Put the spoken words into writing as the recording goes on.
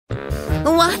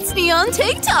What's new on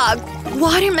TikTok?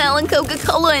 Watermelon,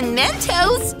 Coca-Cola, and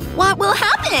Mentos? What will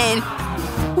happen?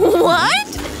 What?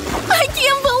 I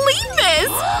can't believe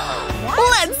this!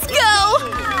 Let's go!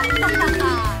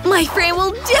 My friend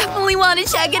will definitely want to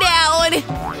check it out!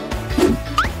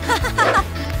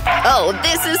 Oh,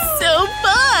 this is so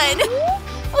fun!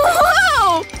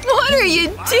 Whoa! What are you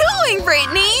doing,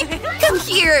 Brittany? Come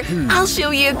here, I'll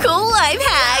show you a cool life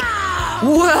hack!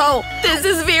 Whoa, this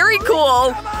is very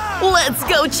cool! Let's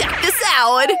go check this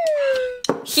out!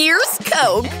 Here's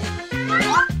Coke!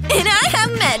 And I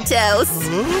have Mentos!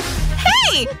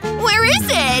 Hey! Where is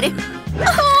it?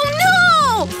 Oh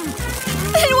no!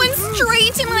 It went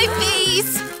straight to my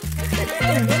face!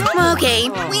 Okay,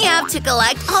 we have to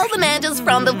collect all the Mentos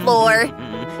from the floor.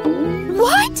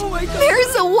 What?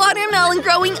 There's a watermelon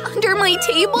growing under my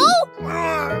table?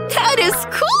 That is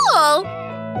cool!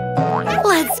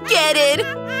 Let's get it!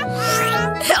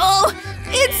 Oh,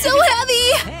 it's so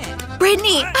heavy!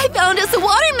 Brittany, I found us a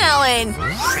watermelon!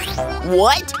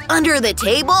 What? Under the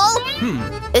table?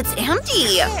 It's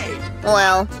empty!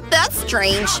 Well, that's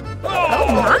strange.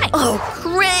 Oh my! Oh,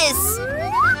 Chris!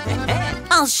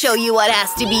 I'll show you what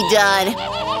has to be done.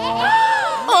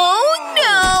 Oh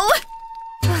no!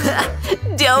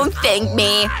 Don't thank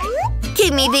me.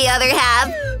 Give me the other half.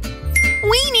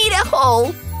 We need a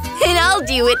hole, and I'll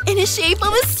do it in the shape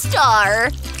of a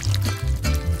star.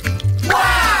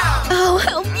 Wow! Oh,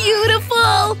 how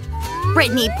beautiful!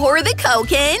 Brittany, pour the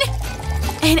Coke in,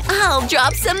 and I'll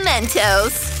drop some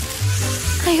Mentos.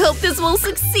 I hope this will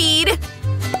succeed.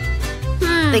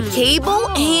 The cable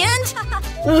and…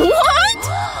 What?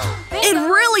 It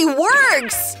really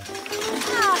works!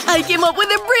 I came up with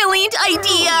a brilliant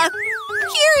idea!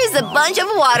 Here is a bunch of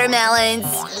watermelons.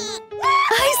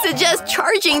 I suggest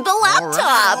charging the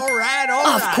laptop. All right.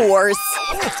 Of course.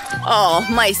 Oh,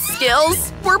 my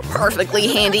skills were perfectly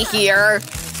handy here.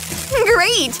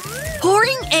 Great!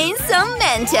 Pouring in some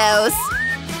Mentos.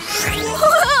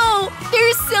 Whoa!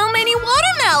 There's so many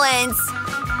watermelons!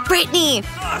 Brittany,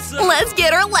 let's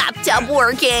get our laptop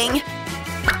working.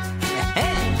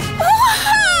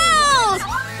 Wow!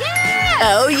 Yeah!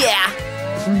 Oh yeah.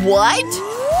 What?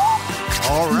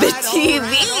 The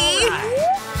TV?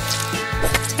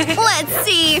 Let's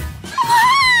see.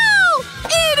 Wow!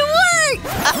 It worked!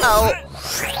 Uh-oh.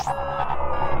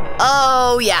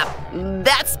 Oh yeah,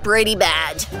 that's pretty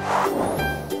bad.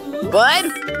 But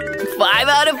 5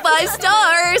 out of 5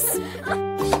 stars!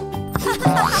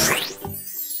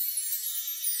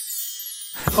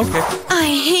 Okay. I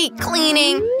hate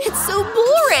cleaning. It's so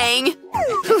boring.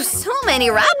 So many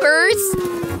wrappers.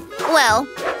 Well,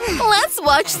 let's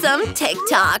watch some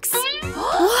TikToks.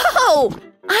 Whoa!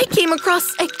 I came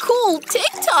across a cool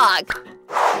TikTok.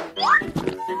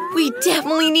 We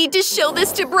definitely need to show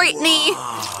this to Brittany.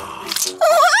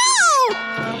 Whoa!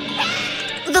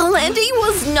 The landing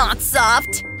was not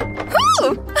soft.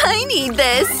 Whew, I need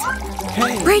this.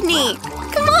 Hey. Brittany,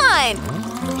 come on.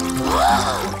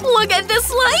 Look at this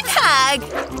life hack!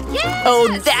 Yes! Oh,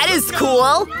 that is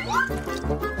cool!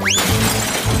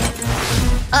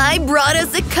 I brought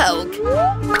us a Coke.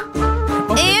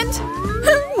 And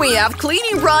we have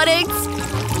cleaning products.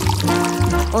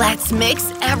 Let's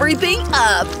mix everything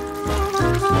up.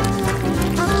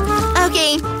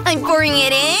 Okay, I'm pouring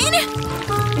it in.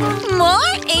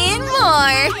 More and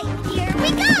more. Here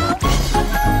we go.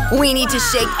 We need to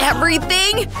shake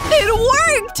everything. It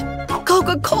worked!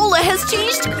 Coca-Cola has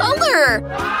changed color!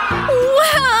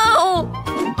 Wow!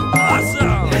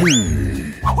 Awesome!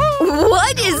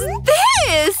 What is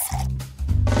this?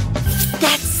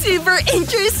 That's super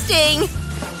interesting!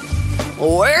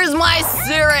 Where's my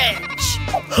syringe?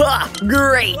 Ha!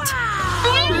 Great!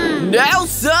 Now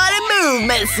sudden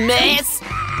movements, miss!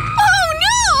 Oh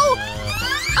no!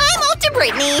 I'm off to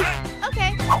Brittany!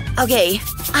 Okay,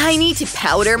 I need to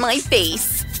powder my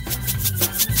face.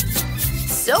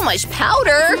 So much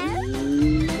powder!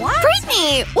 What?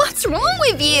 Brittany, what's wrong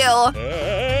with you?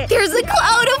 There's a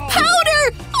cloud of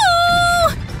powder!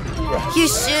 Oh! You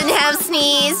shouldn't have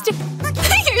sneezed.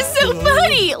 You're so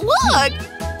funny! Look!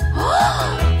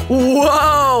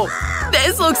 Whoa!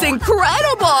 This looks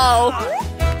incredible!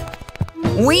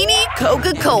 We need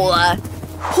Coca-Cola.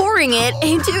 Pouring it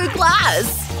into a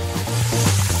glass.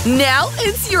 Now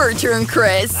it's your turn,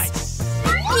 Chris.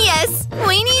 Yes,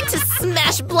 we need to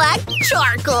smash black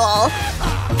charcoal.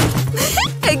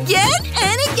 Again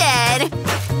and again.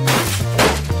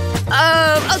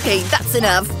 Okay, that's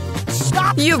enough.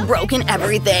 Stop. You've broken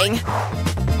everything.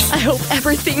 I hope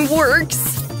everything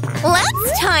works.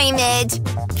 Let's time it.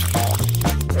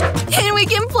 And we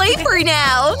can play for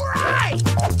now.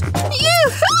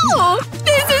 Yoo-hoo!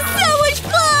 This is so much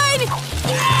fun!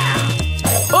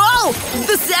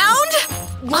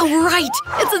 Oh, right!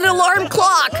 It's an alarm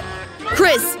clock!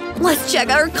 Chris, let's check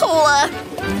our cola!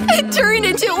 It turned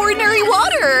into ordinary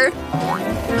water!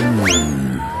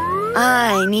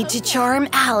 I need to charm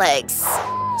Alex.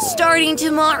 Starting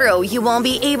tomorrow, you won't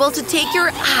be able to take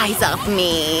your eyes off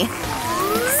me.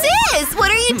 Sis, what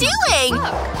are you doing?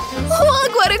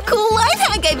 Look what a cool life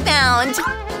hack I found!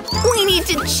 We need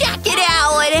to check it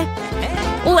out!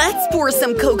 Let's pour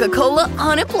some Coca-Cola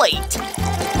on a plate.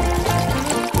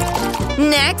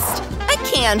 Next, a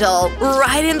candle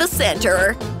right in the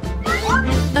center.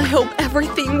 I hope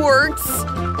everything works.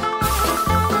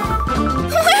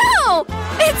 Wow!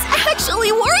 It's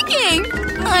actually working!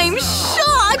 I'm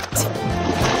shocked!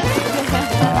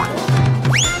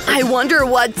 I wonder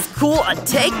what's cool on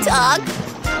TikTok.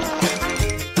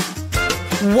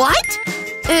 What?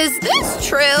 Is this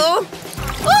true? Oh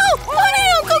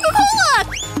no! Coca-Cola!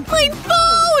 My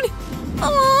phone!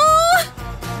 Oh!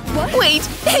 Wait,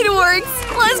 it works!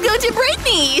 Let's go to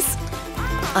Brittany's!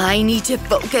 I need to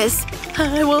focus.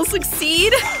 I will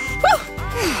succeed. Woo.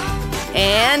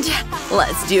 And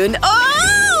let's do an—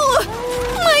 oh!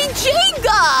 My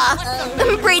Jenga!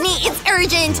 Brittany, it's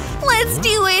urgent! Let's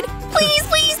do it! Please,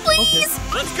 please, please!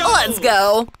 Okay. Let's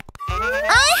go!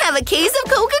 I have a case of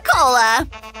Coca-Cola!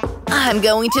 I'm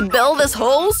going to build this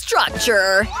whole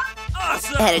structure!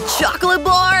 Awesome. And a chocolate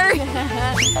bar!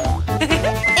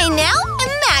 And now a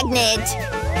magnet!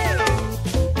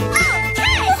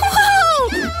 Whoa!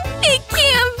 It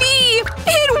can't be!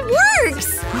 It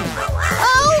works!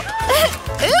 Oh!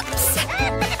 Oops!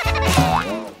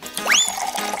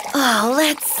 Oh,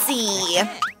 let's see…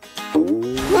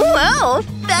 Wow!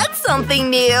 That's something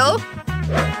new!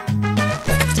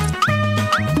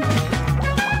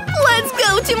 Let's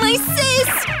go to my sis!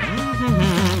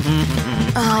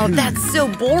 Oh, that's so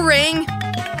boring!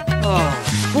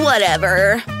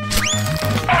 Whatever.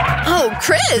 Oh,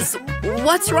 Chris!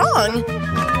 What's wrong?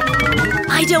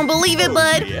 I don't believe it,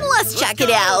 but let's check it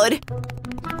out.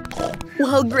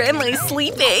 While Grandma's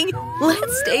sleeping,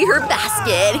 let's stay her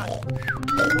basket.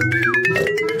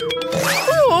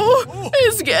 Oh,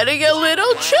 it's getting a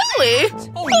little chilly.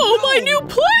 Oh, my new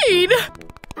plate!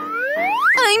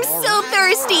 I'm so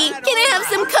thirsty. Can I have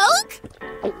some Coke?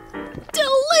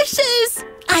 Delicious!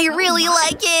 I really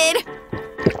like it.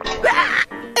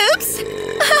 Oops!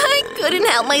 I couldn't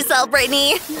help myself,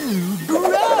 Brittany.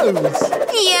 Gross!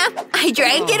 Yeah, I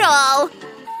drank it all.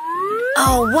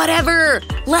 Oh, whatever.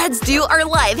 Let's do our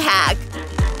life hack.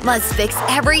 Let's fix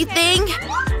everything.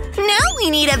 Now we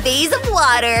need a vase of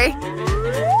water.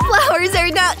 Flowers are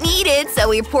not needed, so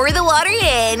we pour the water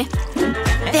in.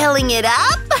 Filling it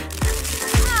up.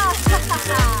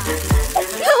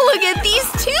 Look at these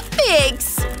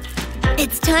toothpicks.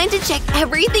 It's time to check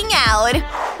everything out.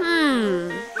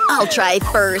 I'll try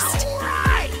first.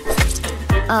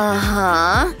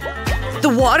 Uh-huh. The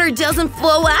water doesn't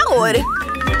flow out.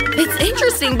 It's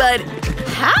interesting, but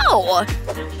how?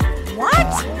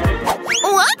 What?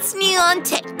 What's new on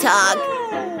TikTok?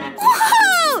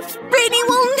 Whoa! Brittany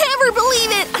will never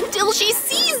believe it until she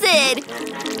sees it!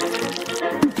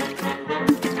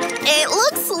 It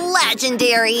looks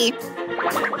legendary!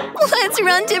 Let's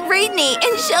run to Brittany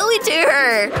and show it to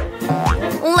her!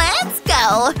 Let's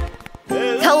go!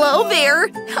 Hello there!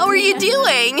 How are you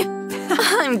doing?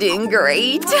 I'm doing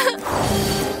great.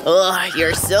 Oh,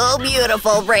 you're so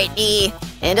beautiful, Brittany!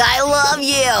 And I love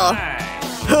you!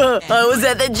 I was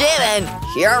at the gym and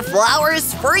here are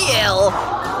flowers for you!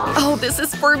 Oh, this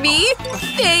is for me?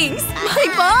 Thanks!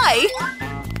 Bye-bye!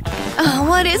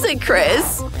 What is it,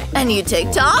 Chris? A new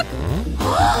TikTok?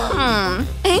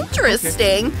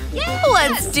 Interesting.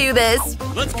 Let's do this!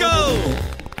 Let's go!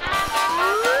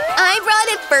 I brought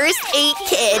a first aid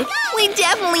kit. We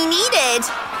definitely need it.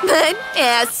 But it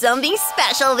has something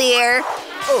special there.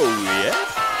 Oh, yes?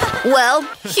 Well,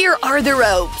 here are the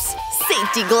ropes.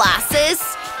 Safety glasses,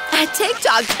 a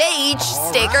TikTok page,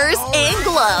 stickers, and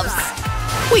gloves.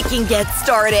 We can get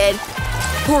started.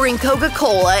 Pouring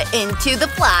Coca-Cola into the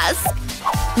flask.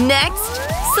 Next,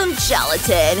 some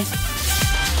gelatin.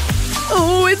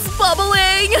 Oh, it's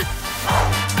bubbling!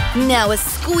 Now a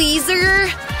squeezer.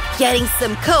 Getting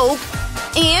some Coke.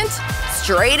 And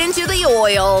straight into the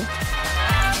oil.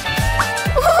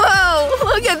 Whoa!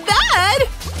 Look at that!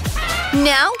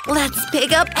 Now, let's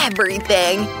pick up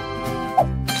everything.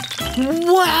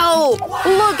 Wow!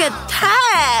 Look at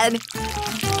that!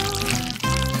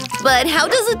 But how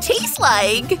does it taste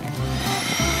like?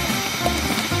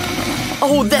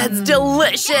 Oh, that's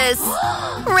delicious!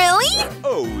 Really?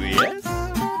 Oh, yes?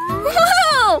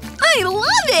 Wow! I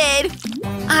love it!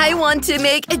 I want to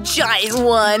make a giant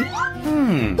one.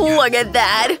 Look at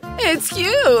that. It's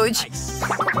huge.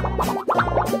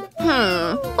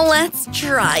 Let's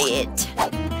try it.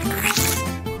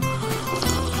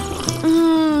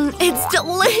 It's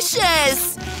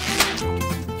delicious.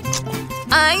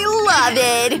 I love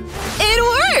it. It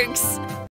works.